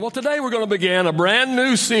Well, today we're going to begin a brand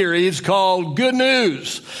new series called Good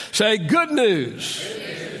News. Say, good news.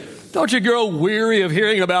 Good news. Don't you grow weary of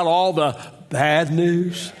hearing about all the bad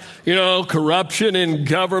news? You know, corruption in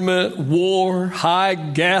government, war, high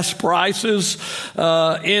gas prices,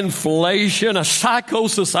 inflation, a psycho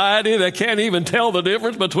society that can't even tell the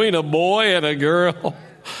difference between a boy and a girl.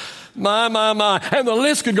 My. And the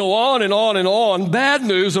list could go on and on and on. Bad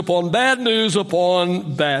news upon bad news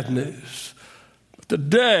upon bad news.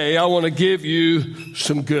 Today, I want to give you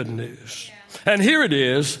some good news. And here it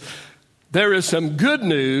is. There is some good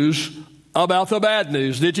news about the bad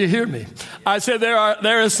news. Did you hear me? I said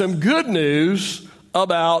there is some good news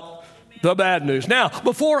about the bad news. Now,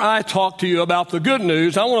 before I talk to you about the good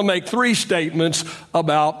news, I want to make three statements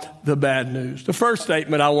about the bad news. The first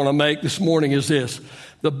statement I want to make this morning is this.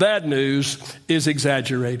 The bad news is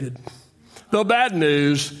exaggerated. The bad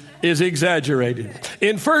news is exaggerated.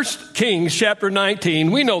 In 1 Kings chapter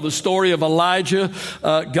 19, we know the story of Elijah,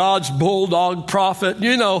 God's bulldog prophet.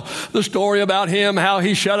 You know the story about him, how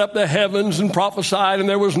he shut up the heavens and prophesied and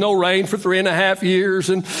there was no rain for 3.5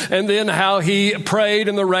 years. And then how he prayed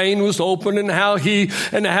and the rain was open, and how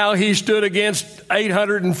he stood against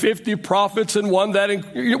 850 prophets and won that.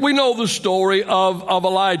 We know the story of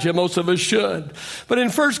Elijah. Most of us should. But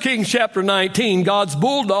in 1 Kings chapter 19, God's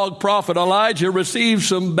bulldog prophet Elijah received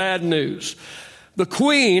some bad news. The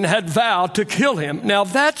queen had vowed to kill him. Now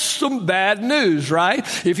that's some bad news, right?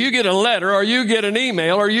 If you get a letter or you get an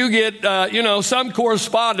email or you get, some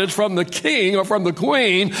correspondence from the king or from the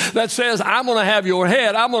queen that says, I'm going to have your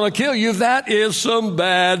head, I'm going to kill you, that is some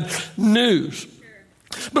bad news.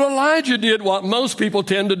 But Elijah did what most people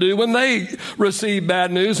tend to do when they receive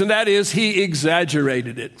bad news, and that is he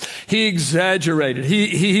exaggerated it. He exaggerated.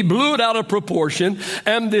 He blew it out of proportion,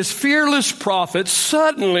 and this fearless prophet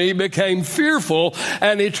suddenly became fearful,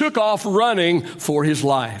 and he took off running for his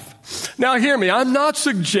life. Now hear me, I'm not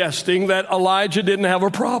suggesting that Elijah didn't have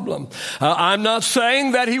a problem. I'm not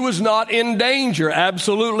saying that he was not in danger.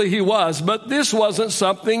 Absolutely he was, but this wasn't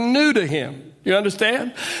something new to him. You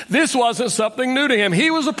understand? This wasn't something new to him.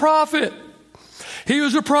 He was a prophet. He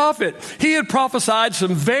was a prophet. He had prophesied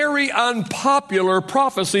some very unpopular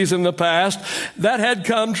prophecies in the past that had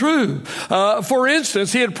come true. For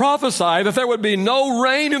instance, he had prophesied that there would be no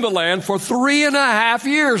rain in the land for 3.5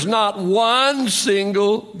 years, not one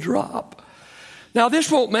single drop. Now,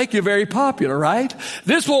 this won't make you very popular, right?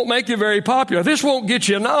 This won't make you very popular. This won't get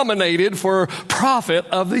you nominated for Prophet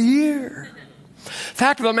of the Year.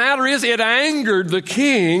 Fact of the matter is, it angered the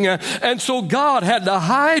king, and so God had to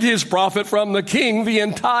hide his prophet from the king the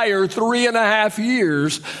entire 3.5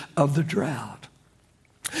 years of the drought.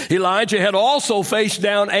 Elijah had also faced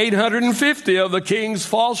down 850 of the king's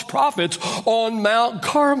false prophets on Mount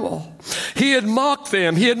Carmel. He had mocked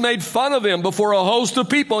them. He had made fun of them before a host of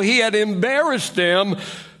people. He had embarrassed them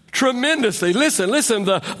tremendously. Listen,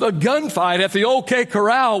 the gunfight at the OK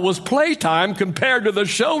Corral was playtime compared to the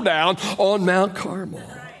showdown on Mount Carmel.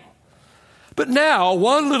 But now,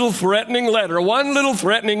 one little threatening letter, one little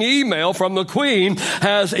threatening email from the queen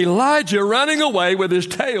has Elijah running away with his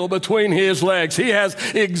tail between his legs. He has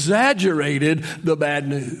exaggerated the bad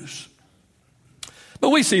news. But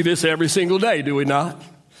we see this every single day, do we not?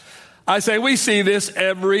 I say we see this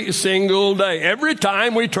every single day. Every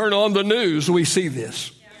time we turn on the news, we see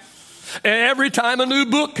this. Every time a new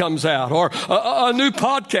book comes out, or a new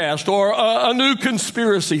podcast, or a new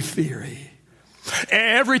conspiracy theory.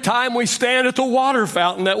 Every time we stand at the water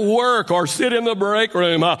fountain at work or sit in the break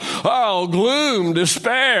room, gloom,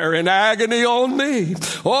 despair, and agony on me.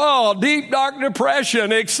 Oh, deep, dark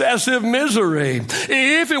depression, excessive misery.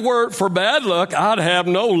 If it weren't for bad luck, I'd have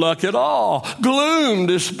no luck at all. Gloom,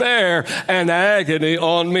 despair, and agony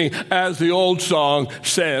on me, as the old song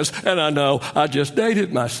says. And I know I just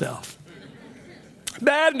dated myself.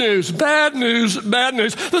 Bad news, bad news, bad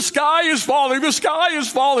news. The sky is falling, the sky is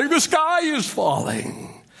falling, the sky is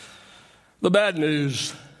falling. The bad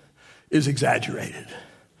news is exaggerated.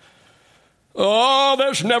 Oh,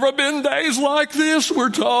 there's never been days like this, we're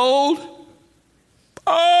told.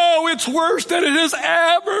 Oh, it's worse than it has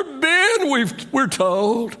ever been, we're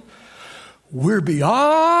told. We're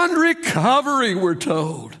beyond recovery, we're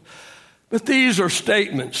told. But these are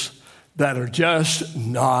statements that are just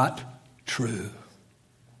not true.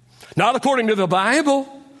 Not according to the Bible.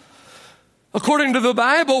 According to the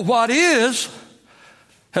Bible, what is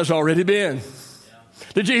has already been.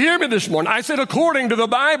 Did you hear me this morning? I said, according to the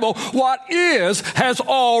Bible, what is has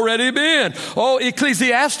already been. Oh,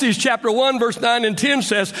 Ecclesiastes chapter 1, verse 9 and 10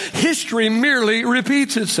 says, history merely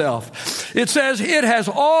repeats itself. It says, it has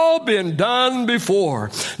all been done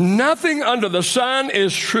before. Nothing under the sun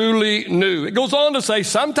is truly new. It goes on to say,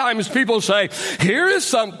 sometimes people say, here is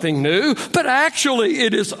something new, but actually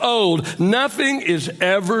it is old. Nothing is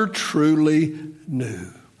ever truly new.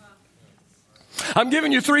 I'm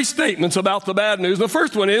giving you 3 statements about the bad news. The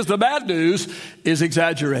first one is the bad news is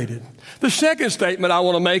exaggerated. The second statement I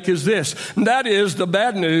want to make is this, and that is the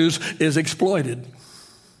bad news is exploited.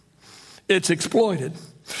 It's exploited.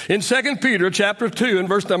 In 2 Peter chapter 2 and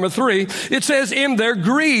verse number 3, it says, in their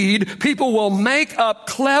greed, people will make up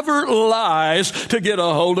clever lies to get a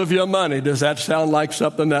hold of your money. Does that sound like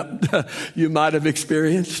something that you might have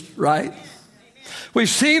experienced, right? We've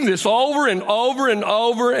seen this over and over and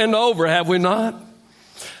over and over, have we not?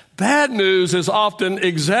 Bad news is often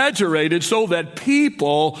exaggerated so that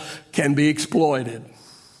people can be exploited.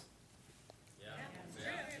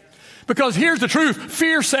 Because here's the truth,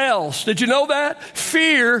 fear sells. Did you know that?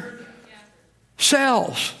 Fear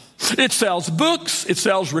sells. It sells books, it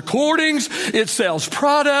sells recordings, it sells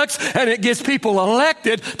products, and it gets people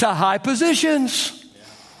elected to high positions.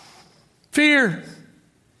 Fear.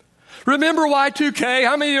 Remember Y2K?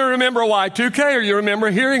 How many of you remember Y2K, or you remember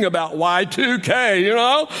hearing about Y2K,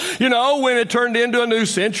 You know, when it turned into a new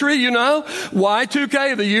century,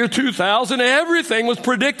 Y2K, the year 2000, everything was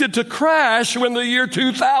predicted to crash when the year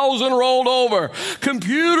 2000 rolled over.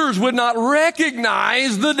 Computers would not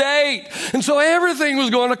recognize the date. And so everything was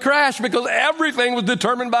going to crash because everything was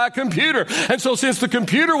determined by a computer. And so since the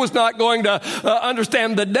computer was not going to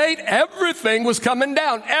understand the date, everything was coming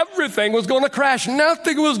down. Everything was going to crash.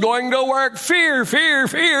 Nothing was going to work. Fear, fear,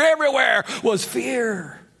 fear. Everywhere was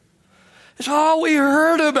fear. That's all we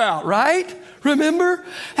heard about, right? Remember?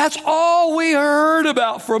 That's all we heard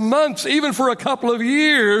about for months, even for a couple of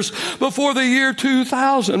years before the year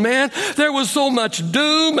 2000, man. There was so much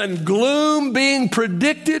doom and gloom being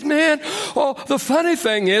predicted, man. Oh, the funny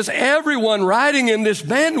thing is, everyone riding in this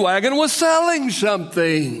bandwagon was selling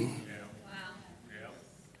something.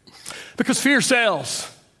 Because fear sells.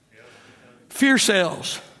 Fear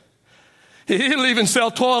sells. He'll even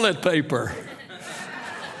sell toilet paper.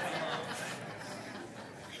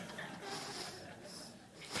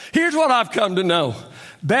 Here's what I've come to know.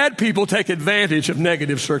 Bad people take advantage of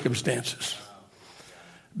negative circumstances.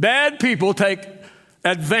 Bad people take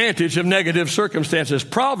advantage of negative circumstances.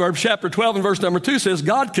 Proverbs chapter 12 and verse number 2 says,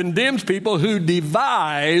 God condemns people who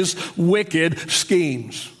devise wicked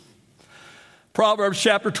schemes. Proverbs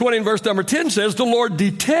chapter 20 and verse number 10 says, the Lord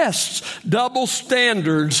detests double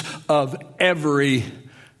standards of every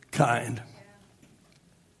kind.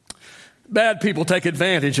 Bad people take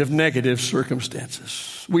advantage of negative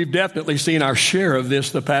circumstances. We've definitely seen our share of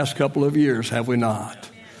this the past couple of years, have we not?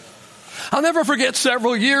 I'll never forget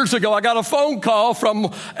several years ago, I got a phone call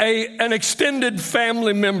from an extended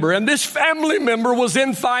family member, and this family member was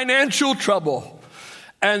in financial trouble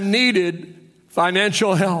and needed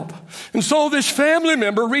financial help. And so this family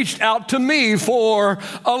member reached out to me for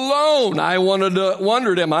a loan. I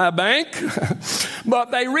wondered, am I a bank?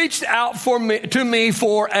 But they reached out to me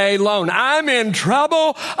for a loan. I'm in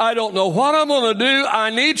trouble. I don't know what I'm going to do. I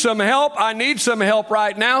need some help. I need some help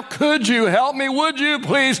right now. Could you help me? Would you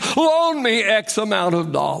please loan me X amount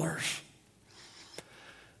of dollars?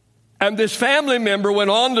 And this family member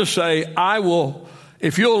went on to say,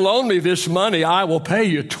 if you'll loan me this money, I will pay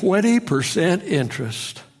you 20%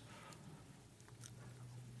 interest.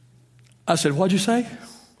 I said, what'd you say?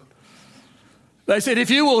 They said, if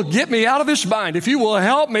you will get me out of this bind, if you will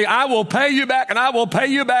help me, I will pay you back, and I will pay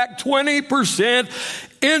you back 20%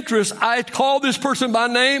 interest. I called this person by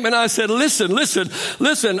name and I said, listen,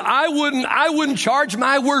 I wouldn't charge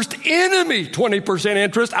my worst enemy 20%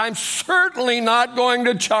 interest. I'm certainly not going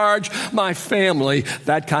to charge my family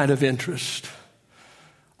that kind of interest.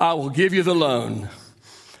 I will give you the loan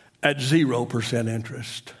at 0%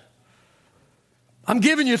 interest. I'm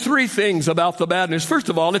giving you 3 things about the bad news. First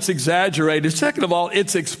of all, it's exaggerated. Second of all,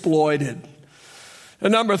 it's exploited.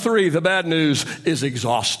 And number 3, the bad news is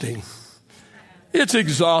exhausting. It's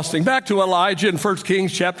exhausting. Back to Elijah in 1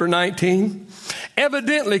 Kings chapter 19.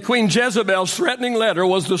 Evidently, Queen Jezebel's threatening letter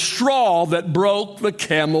was the straw that broke the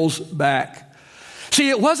camel's back. See,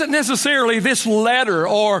 it wasn't necessarily this letter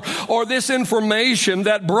or this information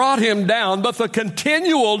that brought him down, but the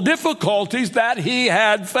continual difficulties that he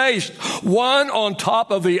had faced, one on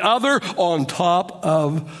top of the other, on top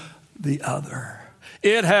of the other.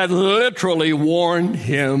 It had literally worn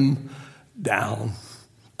him down.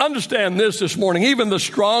 Understand this morning. Even the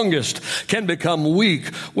strongest can become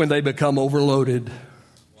weak when they become overloaded.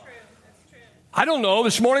 I don't know,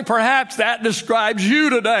 this morning perhaps that describes you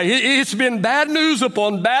today. It's been bad news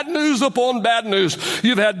upon bad news upon bad news.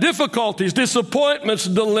 You've had difficulties, disappointments,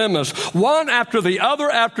 dilemmas, one after the other,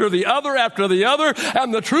 after the other, after the other.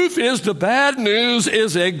 And the truth is, the bad news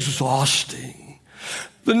is exhausting.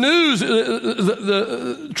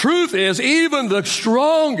 The truth is, even the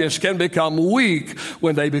strongest can become weak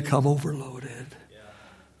when they become overloaded.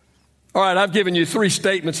 All right, I've given you 3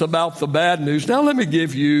 statements about the bad news. Now let me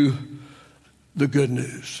give you the good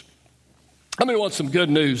news. How many want some good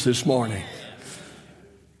news this morning?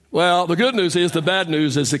 Well, the good news is the bad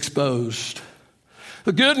news is exposed.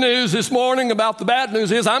 The good news this morning about the bad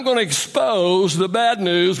news is I'm going to expose the bad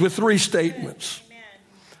news with 3 statements.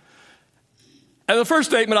 And the first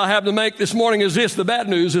statement I have to make this morning is this: the bad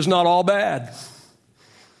news is not all bad.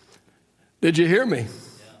 Did you hear me?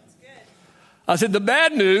 I said the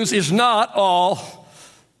bad news is not all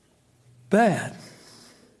bad.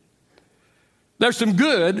 There's some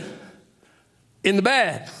good in the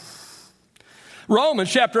bad.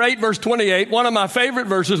 Romans chapter 8, verse 28, one of my favorite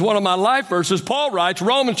verses, one of my life verses. Paul writes,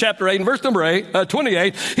 Romans chapter 8 and verse number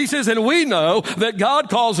 28, he says, and we know that God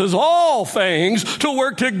causes all things to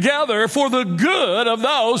work together for the good of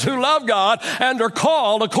those who love God and are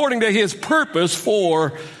called according to his purpose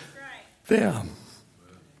for them.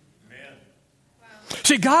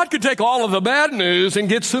 See, God could take all of the bad news and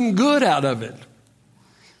get some good out of it.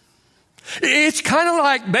 It's kind of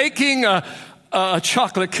like baking a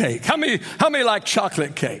chocolate cake. How many like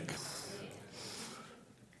chocolate cake?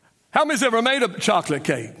 How many's ever made a chocolate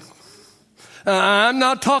cake? I'm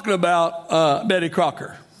not talking about Betty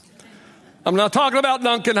Crocker. I'm not talking about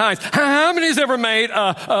Duncan Hines. How many's ever made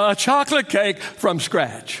a chocolate cake from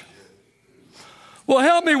scratch? Well,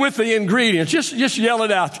 help me with the ingredients. Just yell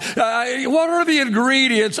it out. What are the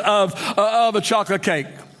ingredients of a chocolate cake?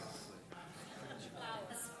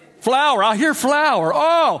 Flour. I hear flour.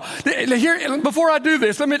 Oh, here, before I do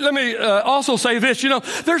this, let me also say this. You know,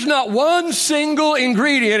 there's not one single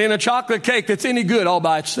ingredient in a chocolate cake that's any good all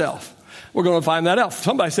by itself. We're going to find that out.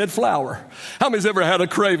 Somebody said flour. How many's ever had a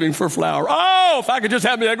craving for flour? Oh, if I could just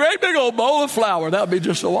have me a great big old bowl of flour, that would be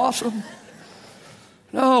just so awesome.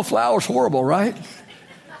 No, flour's horrible, right?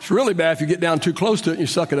 It's really bad if you get down too close to it and you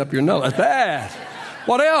suck it up your nose. That's bad.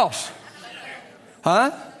 What else?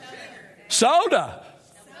 Huh? Soda.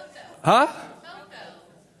 Huh?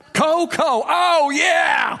 Cocoa. Oh,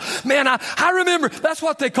 yeah. Man, I remember that's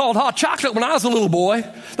what they called hot chocolate when I was a little boy.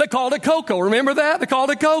 They called it cocoa. Remember that? They called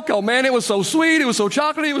it cocoa. Man, it was so sweet. It was so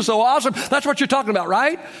chocolatey. It was so awesome. That's what you're talking about,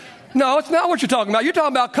 right? No, it's not what you're talking about. You're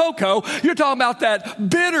talking about cocoa. You're talking about that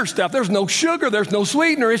bitter stuff. There's no sugar. There's no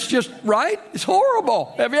sweetener. It's just, right? It's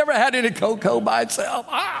horrible. Have you ever had any cocoa by itself?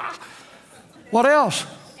 What else?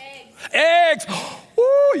 Eggs.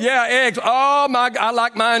 Ooh, yeah, eggs. Oh, I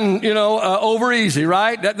like mine, over easy,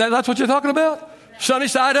 right? That's what you're talking about? Sunny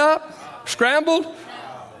side up? Scrambled?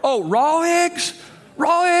 Oh, raw eggs?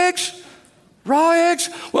 Raw eggs? Raw eggs?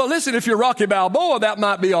 Well, listen, if you're Rocky Balboa, that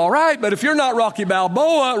might be all right. But if you're not Rocky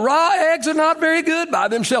Balboa, raw eggs are not very good by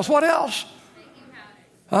themselves. What else?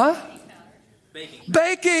 Huh?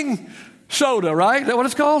 Baking soda, right? Is that what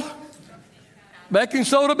it's called? Baking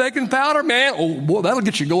soda, baking powder, man. Oh, boy, that'll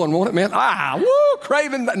get you going, won't it, man?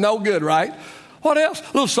 Craving, no good, right? What else? A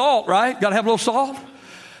little salt, right? Got to have a little salt.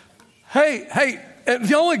 Hey,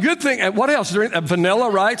 the only good thing, what else? Is there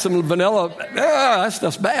vanilla, right? Some vanilla.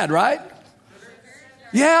 That's bad, right?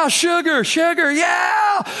 Yeah, sugar,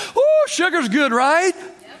 yeah. Ooh, sugar's good, right?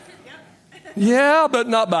 Yeah, but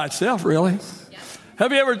not by itself, really.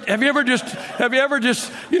 Have you ever just, I remember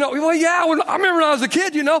when I was a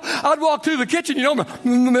kid, I'd walk through the kitchen,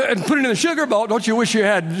 and put it in the sugar bowl. Don't you wish you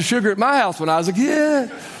had sugar at my house when I was a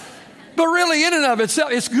kid? But really, in and of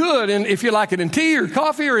itself, it's good. And if you like it in tea or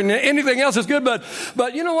coffee or in anything else, it's good. But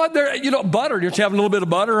you know what? Butter. You're having a little bit of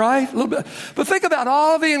butter, right? A little bit. But think about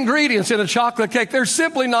all the ingredients in a chocolate cake. There's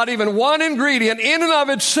simply not even one ingredient in and of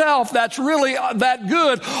itself that's really that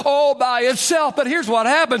good all by itself. But here's what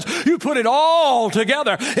happens. You put it all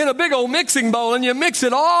together in a big old mixing bowl and you mix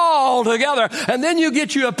it all together. And then you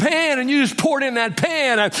get you a pan and you just pour it in that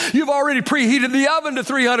pan. And you've already preheated the oven to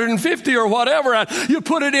 350 or whatever. And you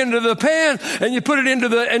put it into the pan and you put it into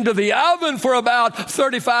the oven for about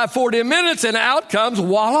 35, 40 minutes and out comes,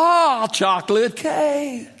 voila, chocolate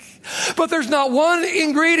cake. But there's not one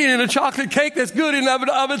ingredient in a chocolate cake that's good in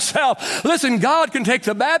of itself. Listen, God can take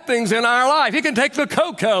the bad things in our life. He can take the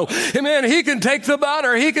cocoa. Amen. He can take the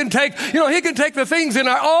butter. He can take the things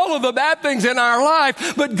all of the bad things in our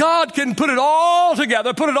life, but God can put it all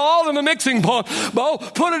together, put it all in the mixing bowl,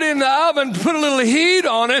 put it in the oven, put a little heat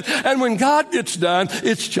on it, and when God gets done,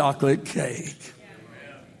 it's chocolate cake.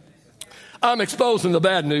 I'm exposing the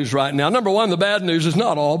bad news right now. Number one, the bad news is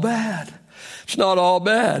not all bad. It's not all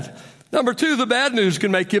bad. Number two, the bad news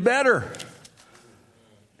can make you better.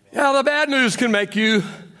 Yeah, the bad news can make you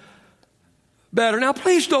better. Now,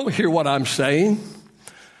 please don't hear what I'm saying.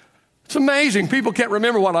 It's amazing. People can't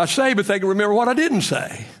remember what I say, but they can remember what I didn't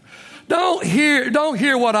say. Don't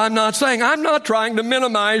hear what I'm not saying. I'm not trying to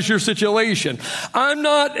minimize your situation. I'm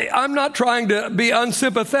not trying to be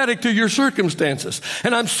unsympathetic to your circumstances.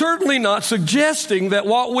 And I'm certainly not suggesting that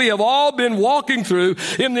what we have all been walking through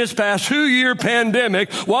in this past 2-year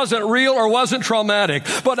pandemic wasn't real or wasn't traumatic.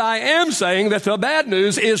 But I am saying that the bad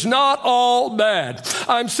news is not all bad.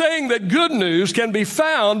 I'm saying that good news can be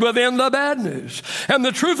found within the bad news. And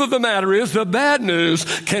the truth of the matter is the bad news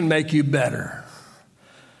can make you better.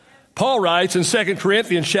 Paul writes in 2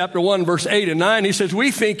 Corinthians chapter 1, verse 8 and 9, he says, we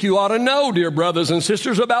think you ought to know, dear brothers and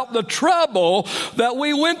sisters, about the trouble that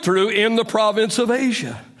we went through in the province of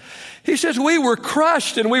Asia. He says, we were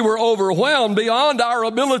crushed and we were overwhelmed beyond our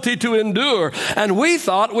ability to endure, and we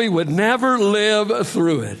thought we would never live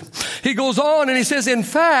through it. He goes on and he says, in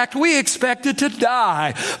fact, we expected to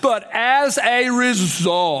die, but as a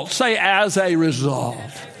result, say as a result.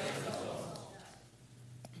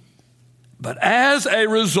 But as a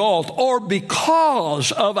result, or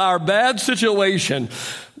because of our bad situation,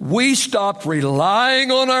 we stopped relying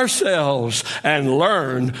on ourselves and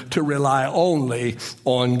learned to rely only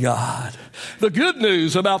on God. The good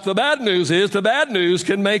news about the bad news is the bad news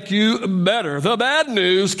can make you better. The bad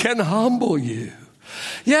news can humble you.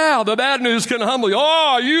 Yeah, the bad news can humble you.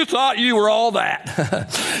 Oh, you thought you were all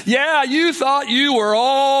that. Yeah, you thought you were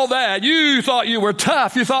all that. You thought you were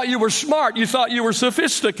tough. You thought you were smart. You thought you were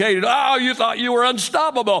sophisticated. Oh, you thought you were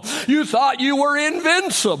unstoppable. You thought you were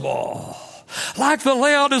invincible. Like the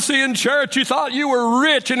Laodicean church, you thought you were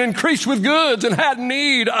rich and increased with goods and had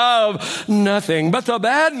need of nothing. But the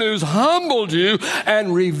bad news humbled you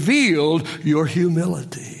and revealed your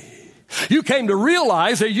humility. You came to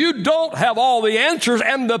realize that you don't have all the answers,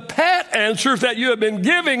 and the pat answers that you have been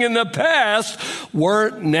giving in the past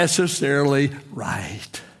weren't necessarily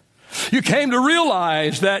right. You came to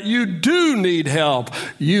realize that you do need help.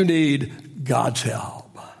 You need God's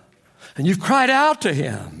help. And you've cried out to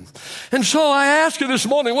Him. And so I ask you this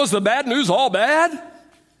morning, was the bad news all bad?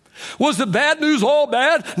 Was the bad news all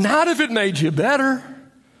bad? Not if it made you better.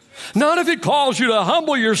 Not if it calls you to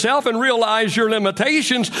humble yourself and realize your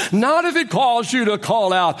limitations. Not if it calls you to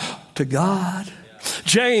call out to God.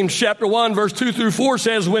 James chapter 1 verse 2 through 4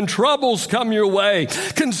 says, when troubles come your way,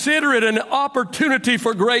 consider it an opportunity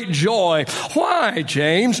for great joy. Why,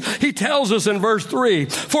 James? He tells us in verse 3,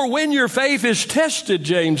 for when your faith is tested,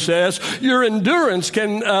 James says, your endurance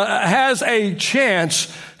has a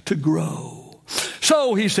chance to grow.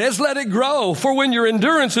 So he says, let it grow. For when your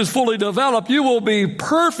endurance is fully developed, you will be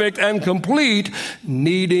perfect and complete,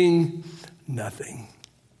 needing nothing.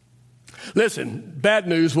 Listen, bad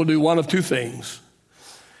news will do one of two things.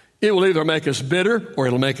 It will either make us bitter or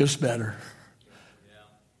it'll make us better.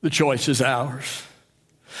 The choice is ours.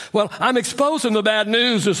 Well, I'm exposing the bad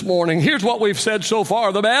news this morning. Here's what we've said so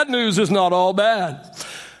far. The bad news is not all bad.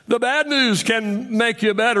 The bad news can make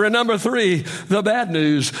you better. And number 3, the bad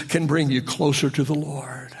news can bring you closer to the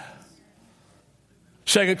Lord.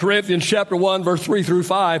 2 Corinthians chapter 1, verse 3 through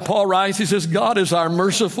 5, Paul writes, he says, God is our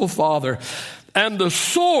merciful Father and the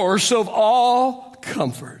source of all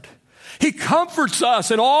comfort. He comforts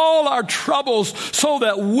us in all our troubles so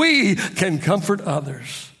that we can comfort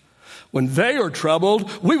others. When they are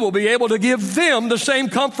troubled, we will be able to give them the same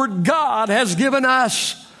comfort God has given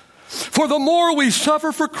us. For the more we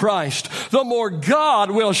suffer for Christ, the more God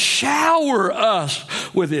will shower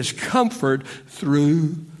us with His comfort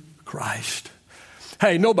through Christ.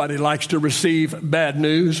 Hey, nobody likes to receive bad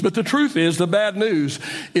news, but the truth is the bad news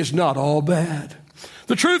is not all bad.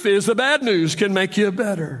 The truth is the bad news can make you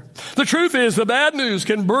better. The truth is the bad news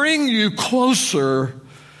can bring you closer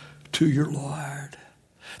to your Lord.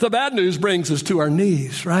 The bad news brings us to our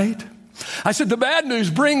knees, right? I said the bad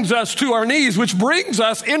news brings us to our knees, which brings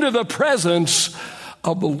us into the presence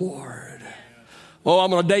of the Lord. Oh,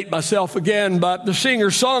 I'm going to date myself again, but the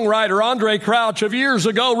singer-songwriter Andre Crouch of years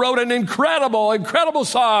ago wrote an incredible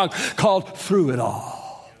song called Through It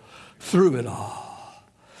All. Through it all.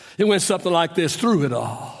 It went something like this. Through it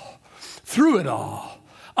all. Through it all.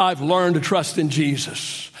 I've learned to trust in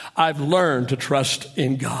Jesus. I've learned to trust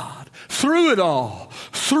in God. Through it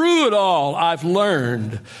all, I've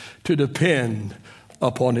learned to depend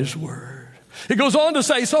upon His Word. It goes on to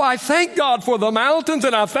say, so I thank God for the mountains,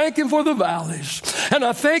 and I thank Him for the valleys, and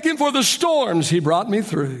I thank Him for the storms He brought me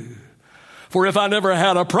through. For if I never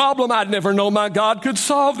had a problem, I'd never know my God could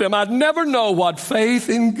solve them. I'd never know what faith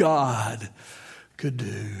in God could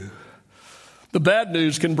do. The bad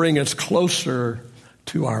news can bring us closer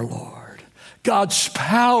to our Lord. God's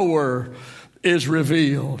power is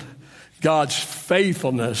revealed. God's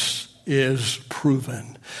faithfulness is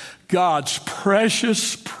proven. God's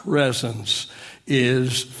precious presence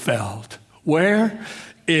is felt. Where?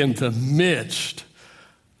 In the midst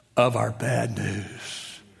of our bad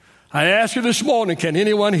news. I ask you this morning, can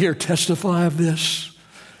anyone here testify of this?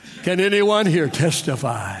 Can anyone here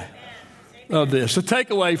testify of this? The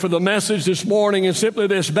takeaway for the message this morning is simply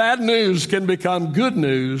this: bad news can become good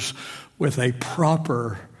news with a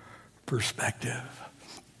proper perspective.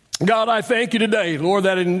 God, I thank you today, Lord,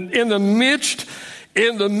 that in the midst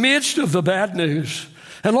of the bad news,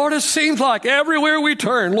 and Lord, it seems like everywhere we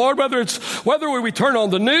turn, Lord, whether we turn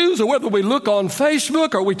on the news or whether we look on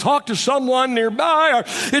Facebook or we talk to someone nearby, or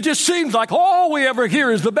it just seems like all we ever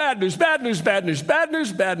hear is the bad news, bad news, bad news, bad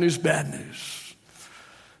news, bad news, bad news.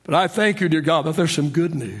 But I thank you, dear God, that there's some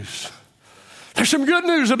good news. There's some good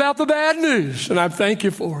news about the bad news, and I thank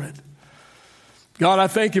you for it. God, I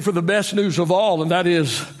thank you for the best news of all, and that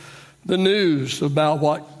is the news about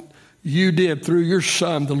what you did through your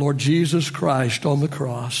Son, the Lord Jesus Christ, on the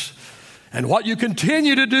cross, and what you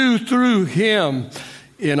continue to do through Him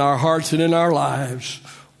in our hearts and in our lives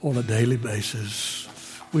on a daily basis.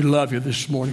 We love you this morning.